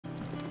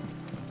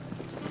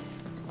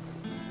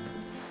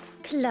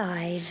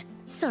Clive,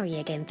 sorry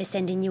again for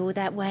sending you all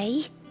that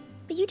way.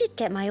 But you did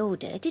get my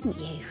order, didn't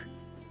you?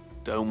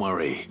 Don't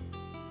worry.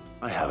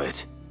 I have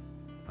it.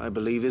 I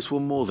believe this will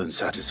more than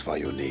satisfy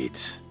your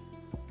needs.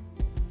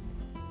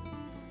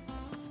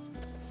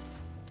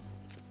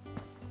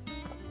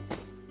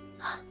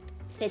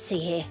 Let's see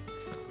here.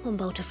 One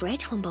bolt of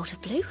red, one bolt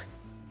of blue.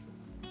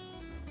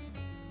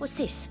 What's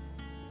this?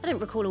 I don't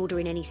recall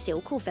ordering any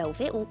silk or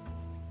velvet or...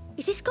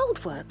 Is this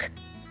gold work?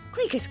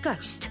 Krieger's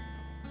ghost.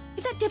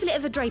 If that devilet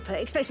of a draper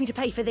expects me to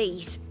pay for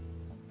these...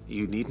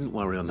 You needn't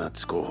worry on that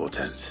score,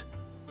 Hortense.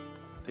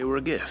 They were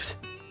a gift.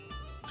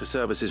 For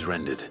services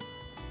rendered.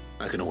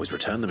 I can always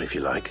return them if you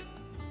like.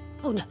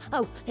 Oh, no.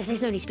 Oh,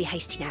 there's no need to be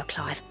hasty now,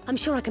 Clive. I'm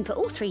sure I can put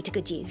all three to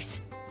good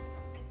use.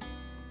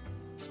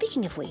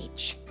 Speaking of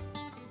which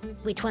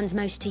one's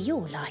most to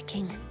your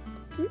liking?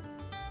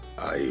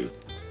 I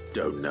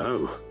don't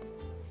know.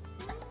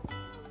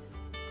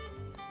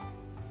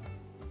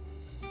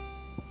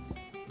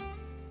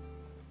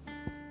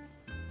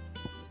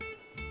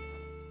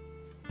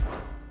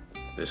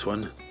 This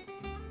one,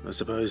 I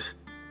suppose.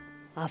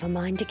 I've a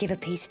mind to give a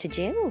piece to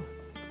Jill.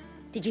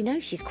 Did you know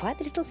she's quite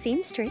the little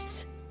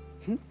seamstress?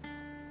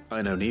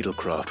 I know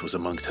needlecraft was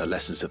amongst her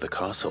lessons at the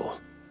castle.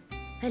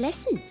 Her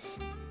lessons?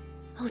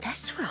 Oh,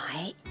 that's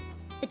right.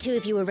 The two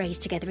of you were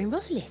raised together in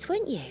Rosalith,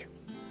 weren't you?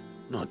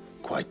 Not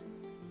quite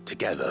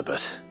together,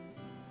 but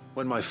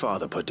when my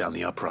father put down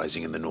the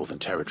uprising in the Northern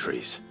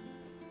Territories,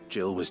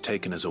 Jill was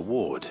taken as a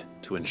ward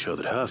to ensure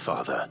that her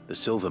father, the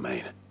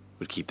Silvermane,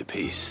 would keep the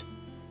peace.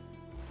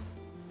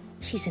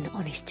 She's an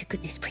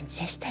honest-to-goodness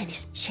princess then,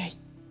 isn't she?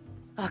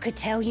 I could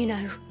tell, you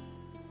know.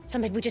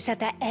 Some people just have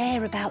that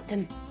air about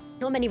them.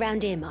 Not many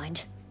round here,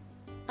 mind.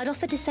 I'd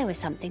offered to sew her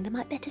something that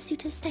might better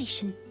suit her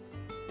station.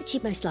 But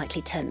she'd most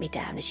likely turn me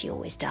down, as she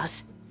always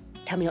does.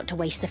 Tell me not to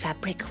waste the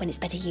fabric when it's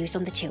better used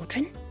on the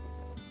children.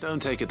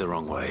 Don't take it the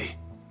wrong way.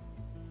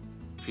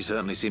 She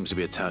certainly seems to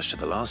be attached to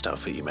the last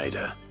outfit you made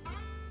her.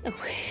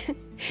 Oh,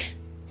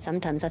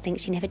 sometimes I think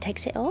she never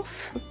takes it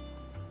off.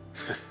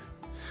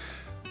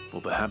 Or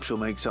perhaps she'll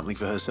make something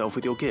for herself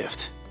with your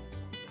gift.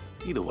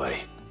 Either way,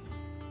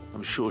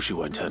 I'm sure she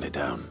won't turn it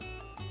down.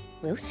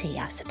 We'll see,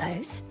 I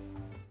suppose.